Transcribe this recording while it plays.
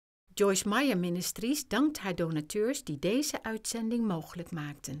Joyce Meyer Ministries dankt haar donateurs die deze uitzending mogelijk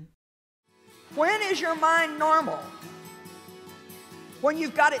maakten. When is your mind normal? When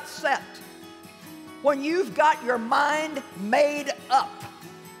you've got it set. When you've got your mind made up.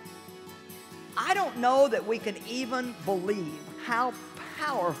 I don't know that we can even believe how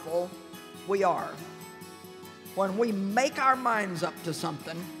powerful we are when we make our minds up to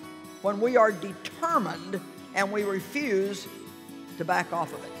something, when we are determined and we refuse to back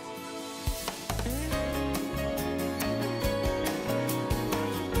off of it.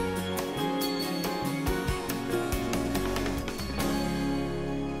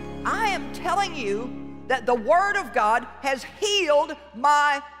 I am telling you that the Word of God has healed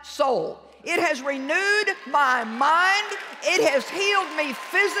my soul. It has renewed my mind. It has healed me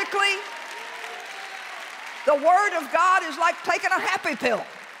physically. The Word of God is like taking a happy pill.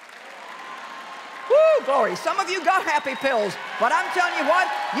 Woo, glory. Some of you got happy pills, but I'm telling you what,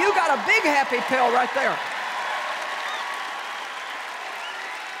 you got a big happy pill right there.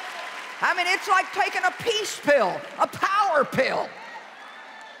 I mean, it's like taking a peace pill, a power pill.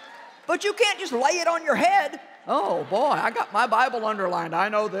 But you can't just lay it on your head. Oh boy, I got my Bible underlined. I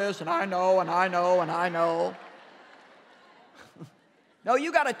know this, and I know, and I know, and I know. No,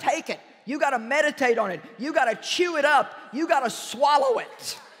 you got to take it. You got to meditate on it. You got to chew it up. You got to swallow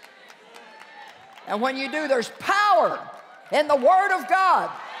it. And when you do, there's power in the Word of God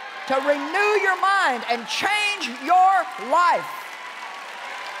to renew your mind and change your life.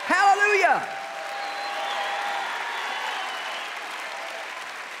 Hallelujah.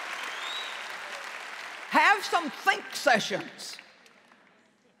 Have some think sessions.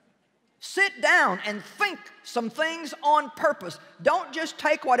 Sit down and think some things on purpose. Don't just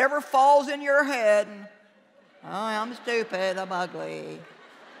take whatever falls in your head. Oh, I'm stupid, I'm ugly.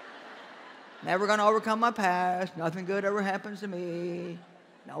 Never gonna overcome my past. Nothing good ever happens to me.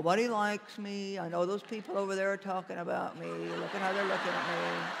 Nobody likes me. I know those people over there are talking about me. Look at how they're looking at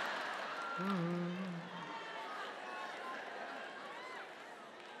me.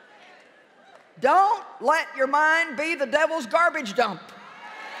 Don't let your mind be the devil's garbage dump.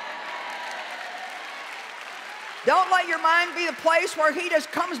 Don't let your mind be the place where he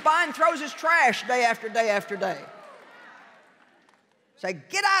just comes by and throws his trash day after day after day. Say,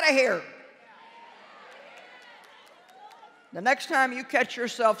 get out of here. The next time you catch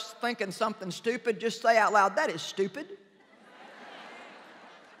yourself thinking something stupid, just say out loud, that is stupid.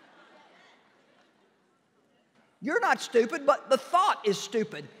 You're not stupid, but the thought is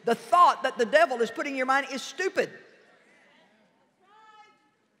stupid. The thought that the devil is putting in your mind is stupid.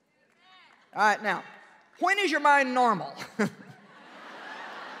 All right, now, when is your mind normal?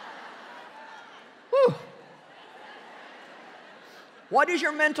 Whew. What is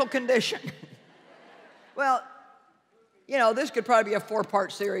your mental condition? Well, you know, this could probably be a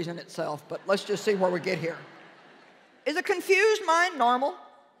 4-part series in itself, but let's just see where we get here. Is a confused mind normal?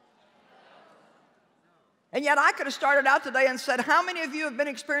 And yet I could have started out today and said, how many of you have been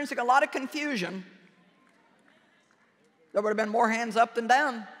experiencing a lot of confusion? There would have been more hands up than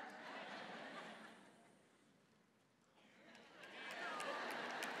down.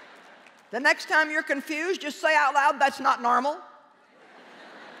 The next time you're confused, just say out loud, that's not normal.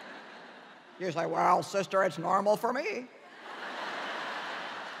 You say, well, sister, it's normal for me.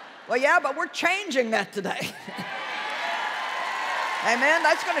 Well, yeah, but we're changing that today. Amen?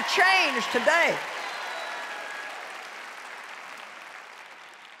 That's going to change today.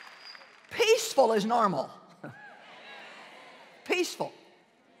 Peaceful is normal. Peaceful.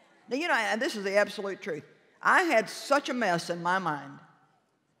 Now, you know, and this is the absolute truth. I had such a mess in my mind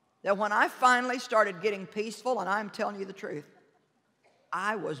that when I finally started getting peaceful, and I'm telling you the truth,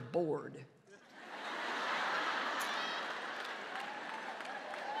 I was bored.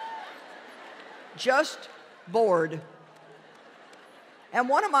 Just bored. And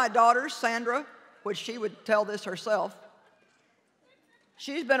one of my daughters, Sandra, which she would tell this herself,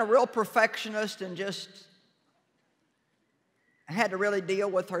 she's been a real perfectionist and just had to really deal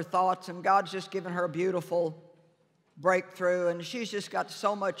with her thoughts, and God's just given her a beautiful breakthrough, and she's just got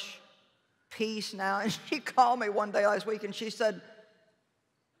so much peace now. And she called me one day last week and she said,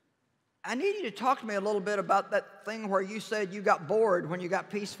 I need you to talk to me a little bit about that thing where you said you got bored when you got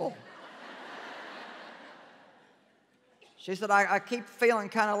peaceful. She said, I keep feeling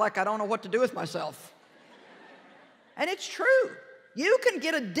kind of like I don't know what to do with myself. And it's true. You can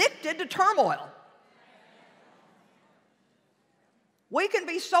get addicted to turmoil. We can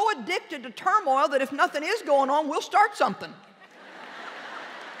be so addicted to turmoil that if nothing is going on, we'll start something.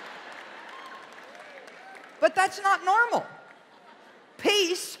 But that's not normal.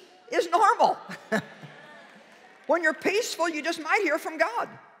 Peace is normal. When you're peaceful, you just might hear from God.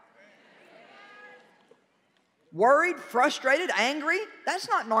 Worried, frustrated, angry? That's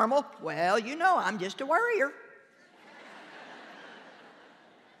not normal. Well, you know, I'm just a worrier.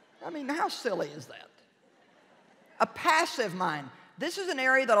 I mean, how silly is that? A passive mind. This is an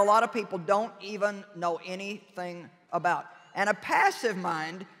area that a lot of people don't even know anything about. And a passive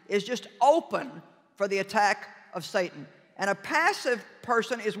mind is just open for the attack of Satan. And a passive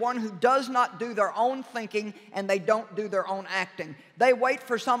person is one who does not do their own thinking and they don't do their own acting. They wait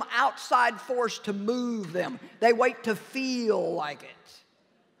for some outside force to move them. They wait to feel like it.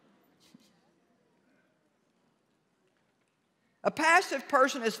 A passive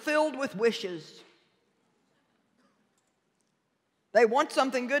person is filled with wishes. They want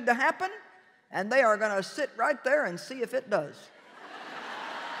something good to happen, and they are going to sit right there and see if it does.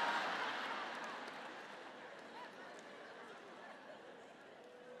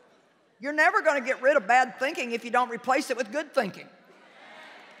 You're never going to get rid of bad thinking if you don't replace it with good thinking.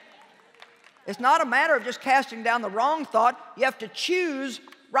 It's not a matter of just casting down the wrong thought. You have to choose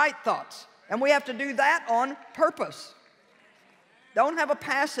right thoughts. And we have to do that on purpose. Don't have a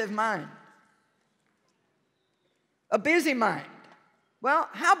passive mind. A busy mind. Well,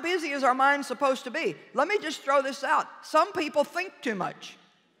 how busy is our mind supposed to be? Let me just throw this out. Some people think too much.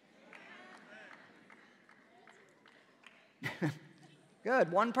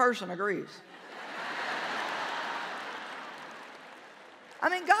 Good, one person agrees. I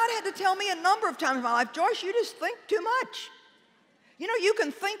mean, God had to tell me a number of times in my life, Joyce, you just think too much. You know, you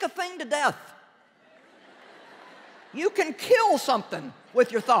can think a thing to death. You can kill something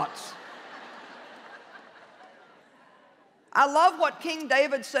with your thoughts. I love what King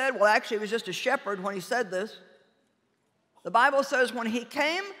David said. Well, actually, he was just a shepherd when he said this. The Bible says when he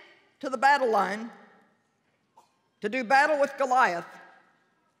came to the battle line to do battle with Goliath,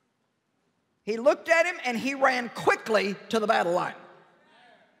 he looked at him and he ran quickly to the battle line.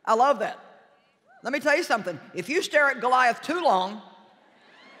 I love that. Let me tell you something. If you stare at Goliath too long,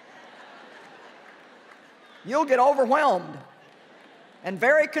 you'll get overwhelmed and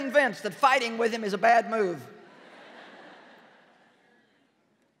very convinced that fighting with him is a bad move.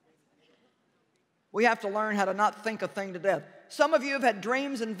 We have to learn how to not think a thing to death. Some of you have had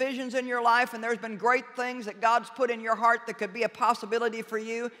dreams and visions in your life, and there's been great things that God's put in your heart that could be a possibility for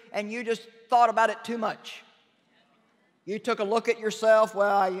you, and you just thought about it too much. You took a look at yourself,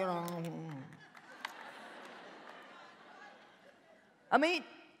 well, you know. I mean,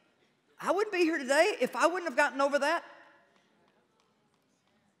 I wouldn't be here today if I wouldn't have gotten over that.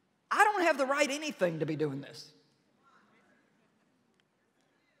 I don't have the right anything to be doing this.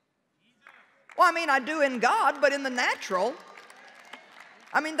 Well, I mean, I do in God, but in the natural,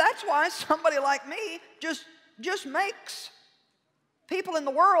 I mean, that's why somebody like me just makes people in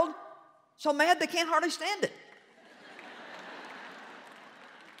the world so mad they can't hardly stand it.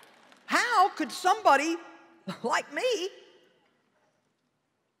 How could somebody like me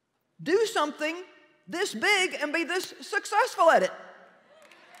do something this big and be this successful at it?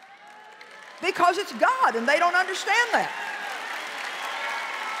 Because it's God, and they don't understand that.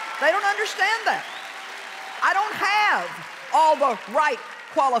 They don't understand that. I don't have all the right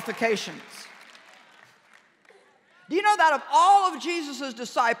qualifications. Do you know that of all of Jesus'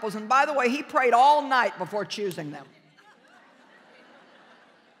 disciples, and by the way, he prayed all night before choosing them.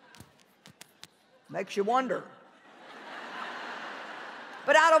 Makes you wonder.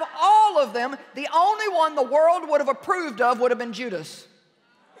 But out of all of them, the only one the world would have approved of would have been Judas.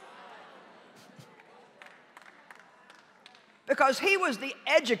 Because he was the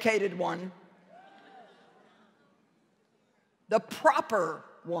educated one, the proper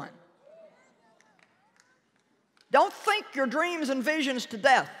one. Don't think your dreams and visions to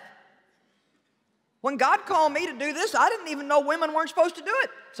death. When God called me to do this, I didn't even know women weren't supposed to do it.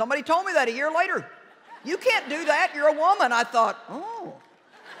 Somebody told me that a year later. You can't do that, you're a woman. I thought, oh.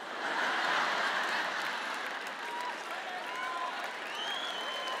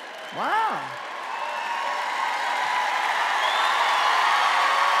 Wow.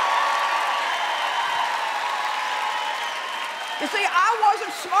 You see, I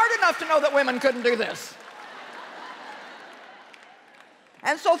wasn't smart enough to know that women couldn't do this.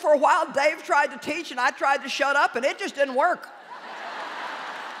 And so for a while, Dave tried to teach and I tried to shut up, and it just didn't work.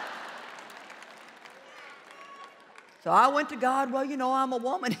 So I went to God, well, you know, I'm a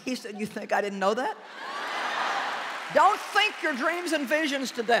woman. He said, you think I didn't know that? Don't think your dreams and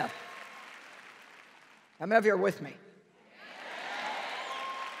visions to death. How many of you are with me?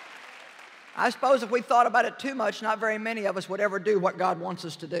 I suppose if we thought about it too much, not very many of us would ever do what God wants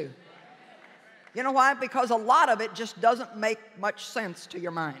us to do. You know why? Because a lot of it just doesn't make much sense to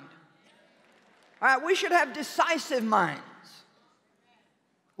your mind. All right, we should have decisive minds.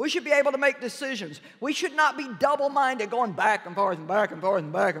 We should be able to make decisions. We should not be double-minded, going back and forth and back and forth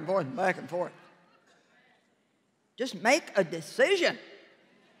and back and forth and back and forth. Just make a decision.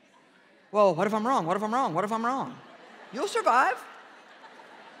 Well, what if I'm wrong? What if I'm wrong? What if I'm wrong? You'll survive.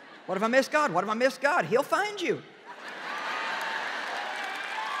 What if I miss God? What if I miss God? He'll find you.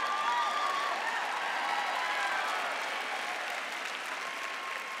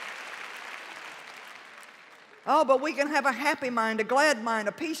 Oh, but we can have a happy mind, a glad mind,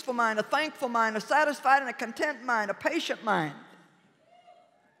 a peaceful mind, a thankful mind, a satisfied and a content mind, a patient mind.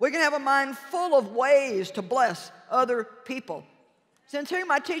 We can have a mind full of ways to bless other people. Since hearing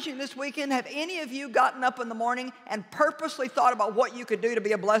my teaching this weekend, have any of you gotten up in the morning and purposely thought about what you could do to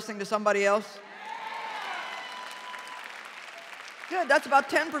be a blessing to somebody else? Good, that's about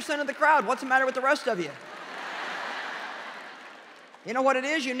 10% of the crowd. What's the matter with the rest of you? You know what it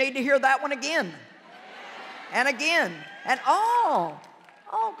is? You need to hear that one again. And again. And oh,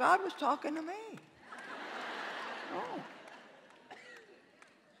 God was talking to me. Oh.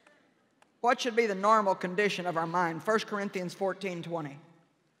 What should be the normal condition of our mind? 1 Corinthians 14:20.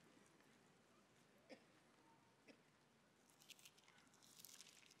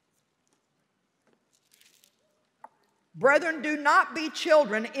 Brethren, do not be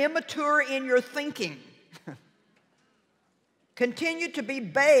children, immature in your thinking. Continue to be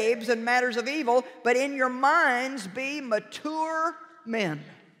babes in matters of evil, but in your minds be mature men.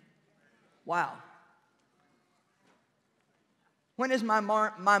 Wow. When is my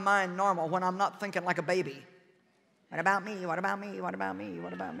mind normal? When I'm not thinking like a baby. What about me? What about me? What about me?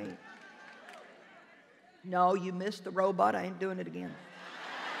 What about me? No, you missed the robot. I ain't doing it again.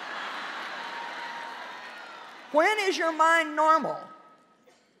 When is your mind normal?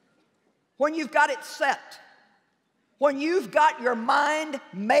 When you've got it set. When you've got your mind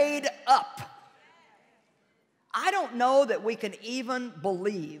made up. I don't know that we can even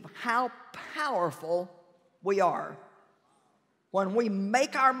believe how powerful we are when we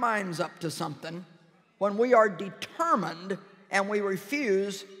make our minds up to something, when we are determined and we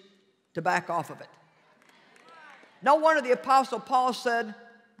refuse to back off of it. No wonder the Apostle Paul said,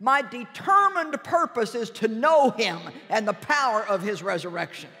 my determined purpose is to know him and the power of his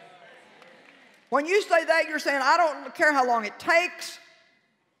resurrection. When you say that, you're saying, I don't care how long it takes.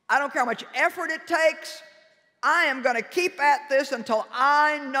 I don't care how much effort it takes. I am going to keep at this until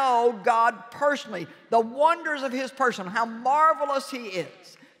I know God personally, the wonders of his person, how marvelous he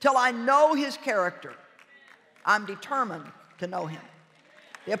is, till I know his character. I'm determined to know him.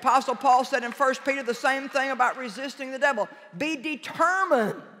 The Apostle Paul said in 1 Peter the same thing about resisting the devil. Be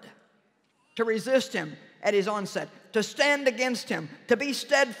determined to resist him at his onset, to stand against him, to be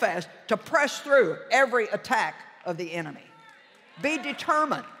steadfast, to press through every attack of the enemy. Be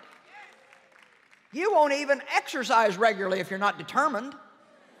determined. You won't even exercise regularly if you're not determined.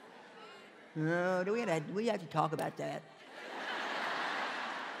 Do we have to talk about that?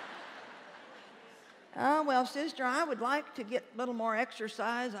 Well, sister, I would like to get a little more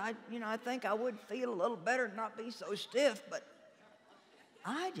exercise. I think I would feel a little better and not be so stiff, but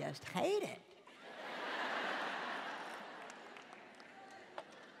I just hate it.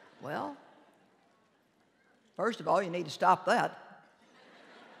 Well, first of all, you need to stop that.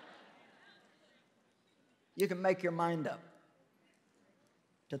 You can make your mind up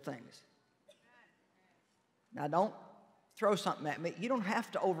to things. Now, don't throw something at me. You don't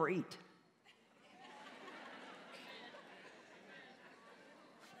have to overeat.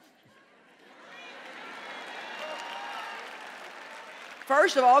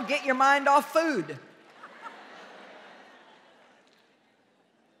 First of all, get your mind off food.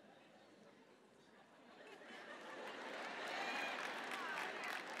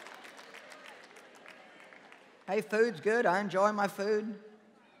 Hey, food's good. I enjoy my food.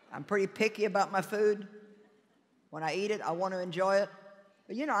 I'm pretty picky about my food. When I eat it, I want to enjoy it.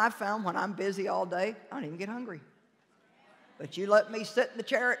 But I've found when I'm busy all day, I don't even get hungry. But you let me sit in the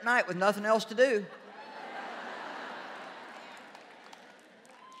chair at night with nothing else to do.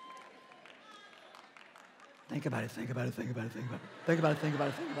 Think about it, think about it, think about it, think about it. Think about it, think about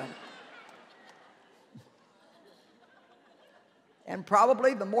it, think about it. And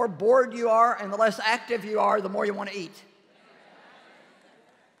probably the more bored you are and the less active you are, the more you want to eat.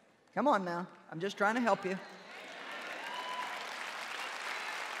 Come on now. I'm just trying to help you.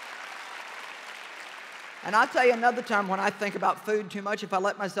 And I'll tell you another time when I think about food too much, if I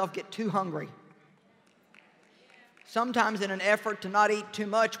let myself get too hungry. Sometimes in an effort to not eat too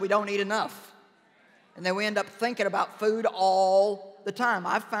much, we don't eat enough. And then we end up thinking about food all the time.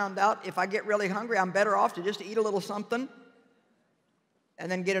 I've found out if I get really hungry, I'm better off to just eat a little something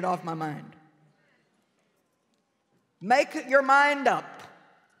and then get it off my mind. Make your mind up.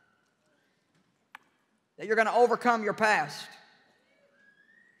 that you're going to overcome your past.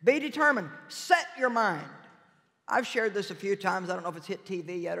 Be determined. Set your mind. I've shared this a few times. I don't know if it's hit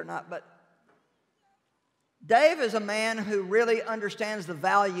TV yet or not, but Dave is a man who really understands the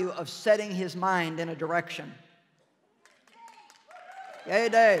value of setting his mind in a direction. Yay,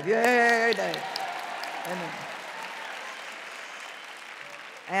 Dave. Yay, Dave. Amen.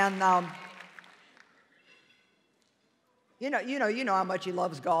 And you know how much he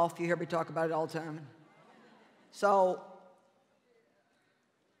loves golf. You hear me talk about it all the time. So,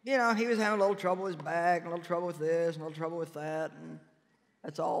 he was having a little trouble with his back, and a little trouble with this, and a little trouble with that, and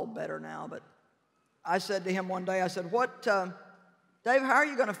that's all better now. But I said to him one day, I said, Dave, how are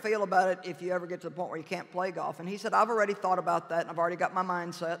you going to feel about it if you ever get to the point where you can't play golf? And he said, I've already thought about that, and I've already got my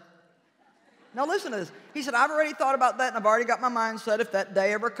mind set. Now listen to this. He said, I've already thought about that, and I've already got my mind set. If that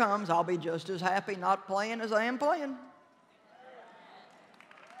day ever comes, I'll be just as happy not playing as I am playing.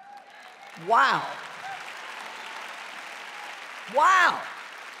 Wow. Wow.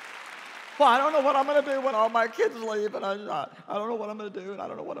 Well, I don't know what I'm going to do when all my kids leave, and I don't know what I'm going to do, and I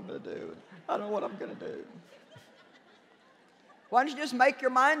don't know what I'm going to do. I don't know what I'm going to do. Why don't you just make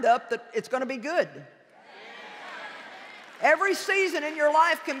your mind up that it's going to be good? Every season in your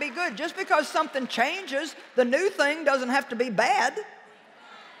life can be good. Just because something changes, the new thing doesn't have to be bad.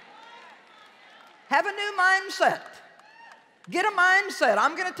 Have a new mindset. Get a mindset.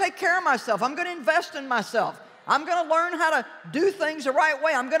 I'm going to take care of myself. I'm going to invest in myself. I'm going to learn how to do things the right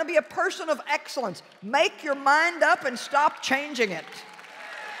way. I'm going to be a person of excellence. Make your mind up and stop changing it.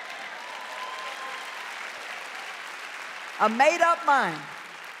 A made-up mind.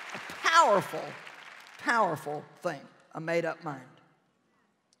 A powerful, powerful thing. A made-up mind.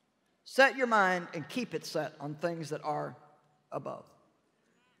 Set your mind and keep it set on things that are above.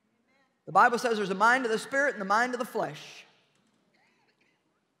 The Bible says there's a mind of the Spirit and the mind of the flesh.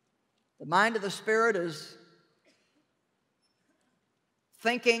 The mind of the Spirit is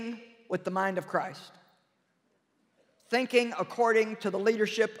thinking with the mind of Christ. Thinking according to the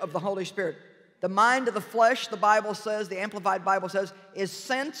leadership of the Holy Spirit. The mind of the flesh, the Bible says, the Amplified Bible says, is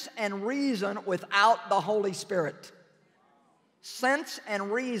sense and reason without the Holy Spirit. Sense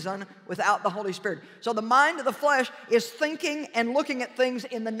and reason without the Holy Spirit. So the mind of the flesh is thinking and looking at things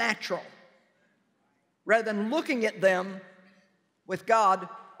in the natural, rather than looking at them with God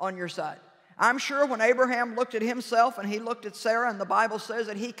on your side. I'm sure when Abraham looked at himself and he looked at Sarah, and the Bible says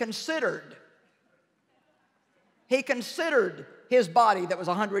that he considered his body that was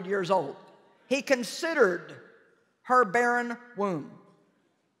 100 years old. He considered her barren womb.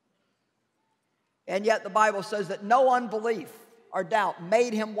 And yet the Bible says that no unbelief or doubt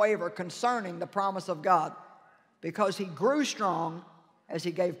made him waver concerning the promise of God, because he grew strong as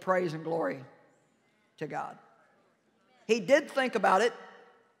he gave praise and glory to God. He did think about it,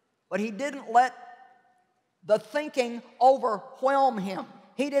 but he didn't let the thinking overwhelm him.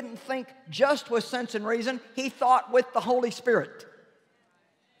 He didn't think just with sense and reason. He thought with the Holy Spirit.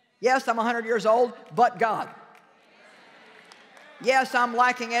 Yes, I'm 100 years old, but God. Yes, I'm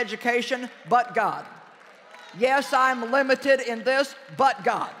lacking education, but God. Yes, I'm limited in this, but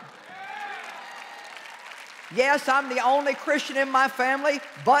God. Yes, I'm the only Christian in my family,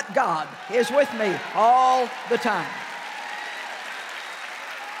 but God is with me all the time.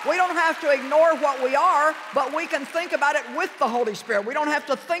 We don't have to ignore what we are, but we can think about it with the Holy Spirit. We don't have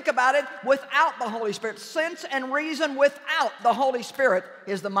to think about it without the Holy Spirit. Sense and reason without the Holy Spirit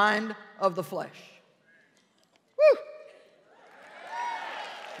is the mind of the flesh. Woo!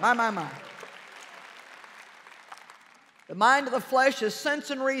 My. The mind of the flesh is sense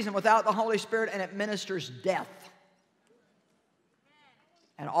and reason without the Holy Spirit, and it ministers death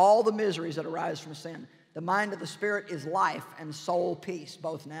and all the miseries that arise from sin. The mind of the Spirit is life and soul peace,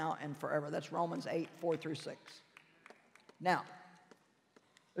 both now and forever. That's Romans 8, 4 through 6. Now,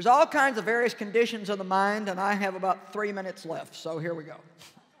 there's all kinds of various conditions of the mind, and I have about 3 minutes left, so here we go.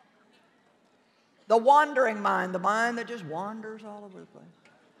 The wandering mind, the mind that just wanders all over the place.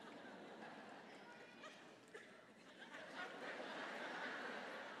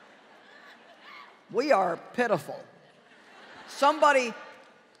 We are pitiful.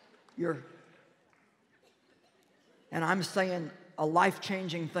 And I'm saying a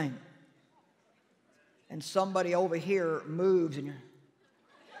life-changing thing. And somebody over here moves and you're...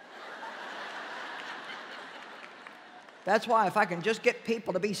 That's why if I can just get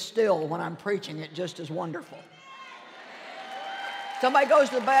people to be still when I'm preaching, it just is wonderful. Somebody goes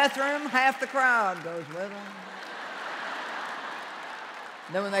to the bathroom, half the crowd goes with them.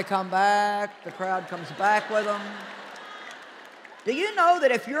 Then when they come back, the crowd comes back with them. Do you know that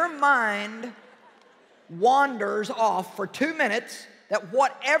if your mind wanders off for 2 minutes, that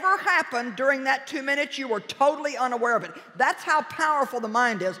whatever happened during that 2 minutes, you were totally unaware of it. That's how powerful the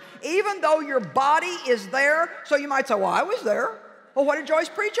mind is. Even though your body is there, so you might say, well, I was there. Well, what did Joyce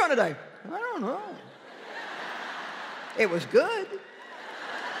preach on today? I don't know. It was good.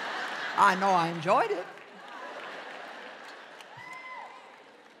 I know I enjoyed it.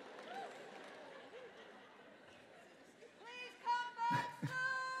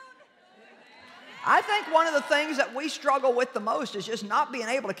 I think one of the things that we struggle with the most is just not being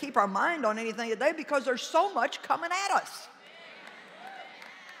able to keep our mind on anything today because there's so much coming at us.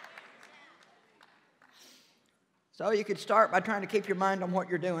 So you could start by trying to keep your mind on what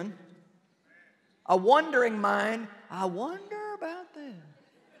you're doing. A wondering mind, I wonder about this.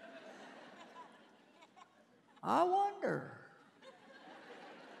 I wonder.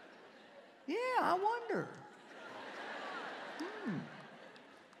 Yeah, I wonder.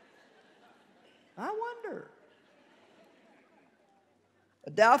 I wonder. A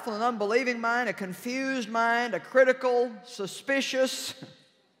doubtful and unbelieving mind, a confused mind, a critical, suspicious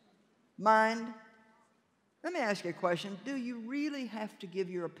mind. Let me ask you a question. Do you really have to give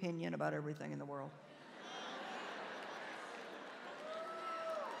your opinion about everything in the world?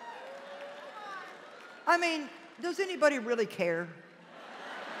 I mean, does anybody really care?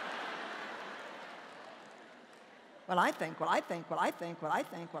 Well, I think.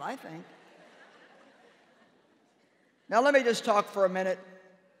 Now, let me just talk for a minute.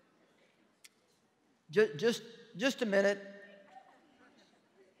 Just a minute.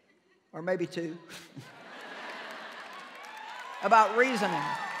 Or maybe two. About reasoning.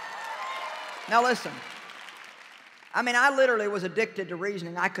 Now, listen. I mean, I literally was addicted to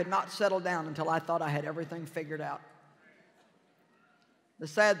reasoning. I could not settle down until I thought I had everything figured out. The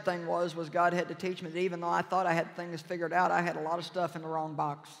sad thing was God had to teach me that even though I thought I had things figured out, I had a lot of stuff in the wrong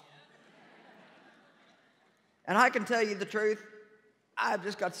box. And I can tell you the truth, I've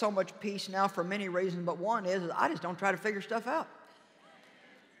just got so much peace now for many reasons, but one is I just don't try to figure stuff out.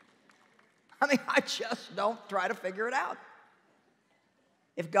 I mean, I just don't try to figure it out.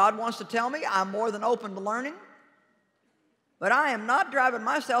 If God wants to tell me, I'm more than open to learning. But I am not driving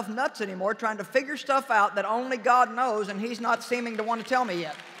myself nuts anymore trying to figure stuff out that only God knows and He's not seeming to want to tell me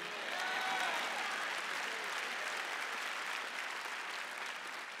yet.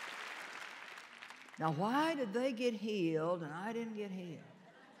 Now, why did they get healed and I didn't get healed?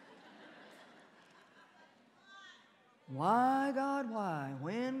 Why, God, why?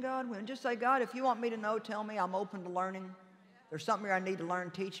 When, God, when? Just say, God, if you want me to know, tell me. I'm open to learning. There's something here I need to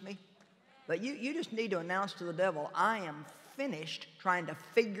learn, teach me. But you just need to announce to the devil, I am finished trying to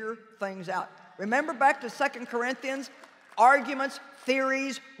figure things out. Remember back to 2 Corinthians? Arguments,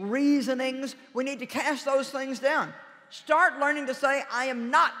 theories, reasonings. We need to cast those things down. Start learning to say, I am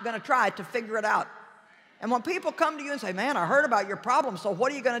not going to try to figure it out. And when people come to you and say, man, I heard about your problem, so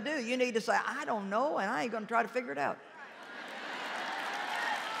what are you going to do? You need to say, I don't know, and I ain't going to try to figure it out.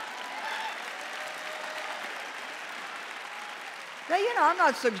 Now, you know, I'm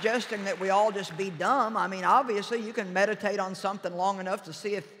not suggesting that we all just be dumb. I mean, obviously, you can meditate on something long enough to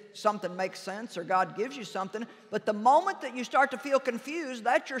see if something makes sense or God gives you something. But the moment that you start to feel confused,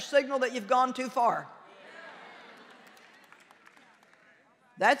 that's your signal that you've gone too far.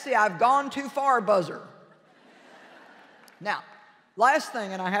 That's the I've gone too far buzzer. Now, last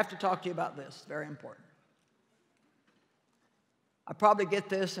thing, and I have to talk to you about this, very important. I probably get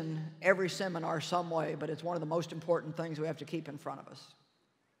this in every seminar some way, but it's one of the most important things we have to keep in front of us.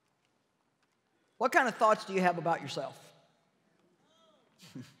 What kind of thoughts do you have about yourself?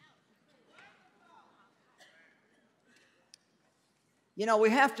 You know, we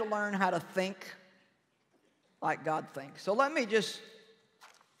have to learn how to think like God thinks. So let me just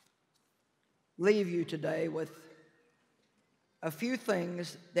leave you today with a few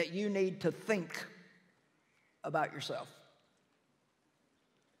things that you need to think about yourself.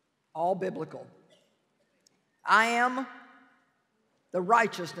 All biblical. I am the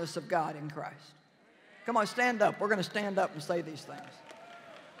righteousness of God in Christ. Come on, stand up. We're going to stand up and say these things.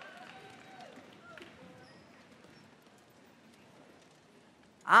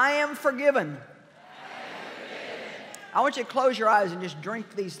 I am forgiven. I want you to close your eyes and just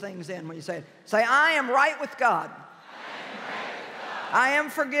drink these things in when you say it. Say, I am right with God. I am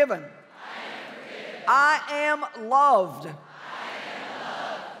forgiven. I am loved.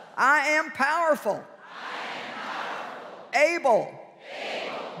 I am powerful. Able.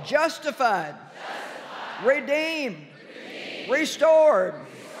 Justified. Redeemed. Restored.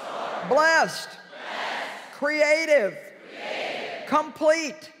 Blessed. Creative.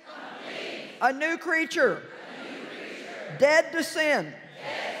 Complete. A new creature. Dead to sin.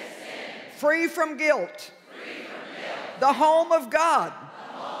 Free from guilt. The home of God.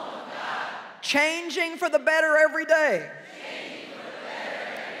 Changing for the better every day.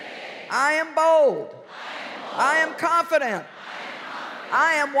 I am bold. I am confident.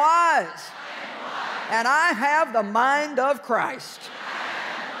 I am wise. And I have the mind of Christ.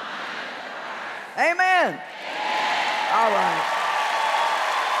 Amen. All right.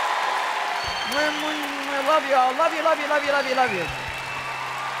 I love you all. Love you, love you, love you, love you, love you.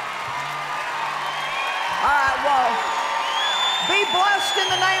 All right, well, be blessed in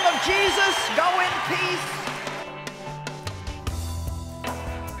the name of Jesus. Go in peace.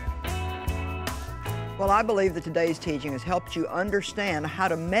 Well, I believe that today's teaching has helped you understand how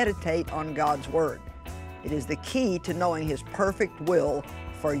to meditate on God's Word. It is the key to knowing His perfect will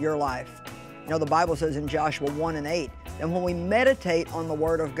for your life. You know, the Bible says in Joshua 1:8, that when we meditate on the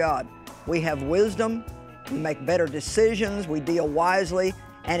Word of God, we have wisdom, we make better decisions, we deal wisely,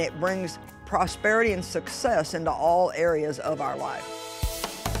 and it brings prosperity and success into all areas of our life.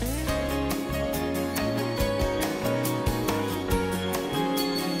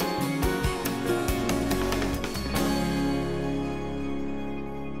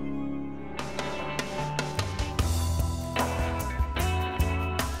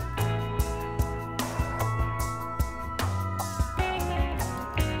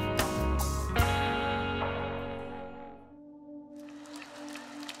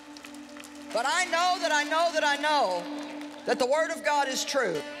 But I know that the Word of God is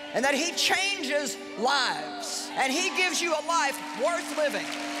true and that He changes lives and He gives you a life worth living.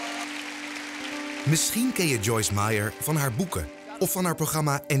 Misschien ken je Joyce Meyer van haar boeken of van haar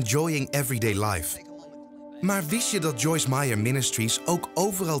programma Enjoying Everyday Life. Maar wist je dat Joyce Meyer Ministries ook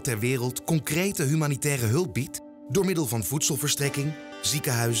overal ter wereld concrete humanitaire hulp biedt? Door middel van voedselverstrekking,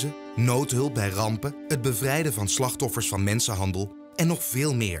 ziekenhuizen, noodhulp bij rampen, het bevrijden van slachtoffers van mensenhandel en nog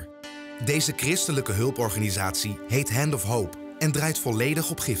veel meer. Deze christelijke hulporganisatie heet Hand of Hope en draait volledig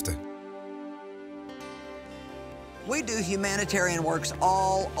op giften. We do humanitarian works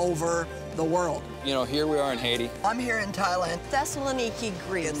all over the world. You know, here we are in Haiti. I'm here in Thailand. Thessaloniki,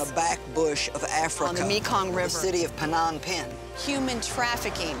 Greece. In the back bush of Africa. On the Mekong River. The city of Phnom Penh. Human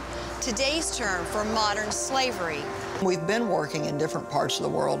trafficking. Today's term for modern slavery. We've been working in different parts of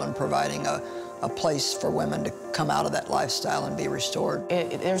the world and providing a place for women to come out of that lifestyle and be restored.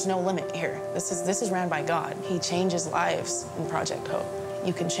 There's no limit here. This is ran by God. He changes lives in Project Hope.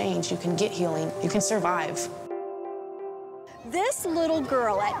 You can change, you can get healing, you can survive. This little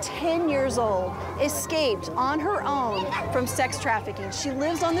girl at 10 years old escaped on her own from sex trafficking. She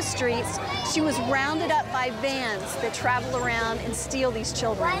lives on the streets. She was rounded up by vans that travel around and steal these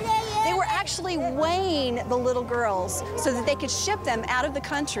children. They were actually weighing the little girls so that they could ship them out of the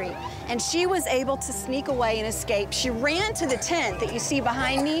country. And she was able to sneak away and escape. She ran to the tent that you see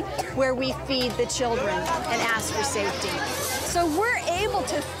behind me where we feed the children and ask for safety. So we're able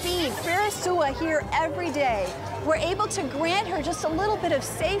to feed Farisua here every day. We're able to grant her just a little bit of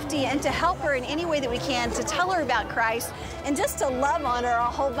safety and to help her in any way that we can, to tell her about Christ and just to love on her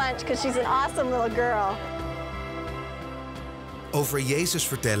a whole bunch because she's an awesome little girl. Over Jezus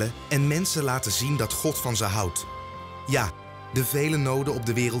vertellen en mensen laten zien dat God van ze houdt. Ja, de vele noden op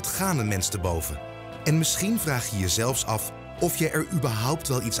de wereld gaan een mens te boven. En misschien vraag je je zelfs af of je er überhaupt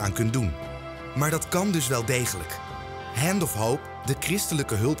wel iets aan kunt doen. Maar dat kan dus wel degelijk. Hand of Hope, de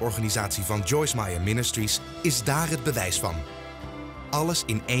christelijke hulporganisatie van Joyce Meyer Ministries, is daar het bewijs van. Alles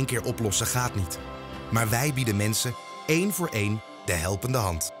in één keer oplossen gaat niet. Maar wij bieden mensen één voor één de helpende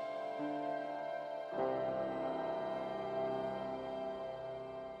hand.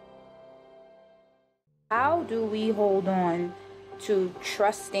 How do we hold on to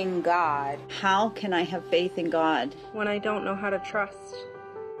trusting God? How can I have faith in God when I don't know how to trust?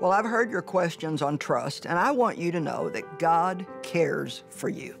 Well, I've heard your questions on trust, and I want you to know that God cares for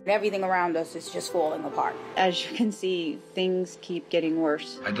you. Everything around us is just falling apart. As you can see, things keep getting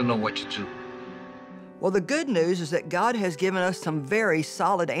worse. I don't know what to do. Well, the good news is that God has given us some very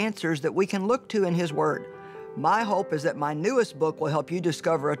solid answers that we can look to in His Word. My hope is that my newest book will help you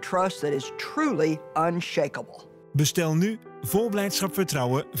discover a trust that is truly unshakable. Bestel nu vol blijdschap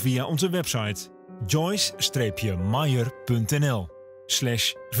vertrouwen via onze website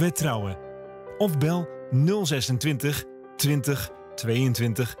joyce-meyer.nl/vertrouwen of bel 026 20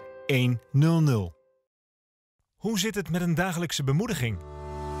 22 100. Hoe zit het met een dagelijkse bemoediging?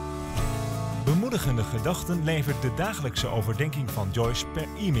 Bemoedigende Gedachten levert de dagelijkse overdenking van Joyce per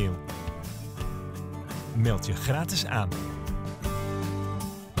e-mail. Meld je gratis aan.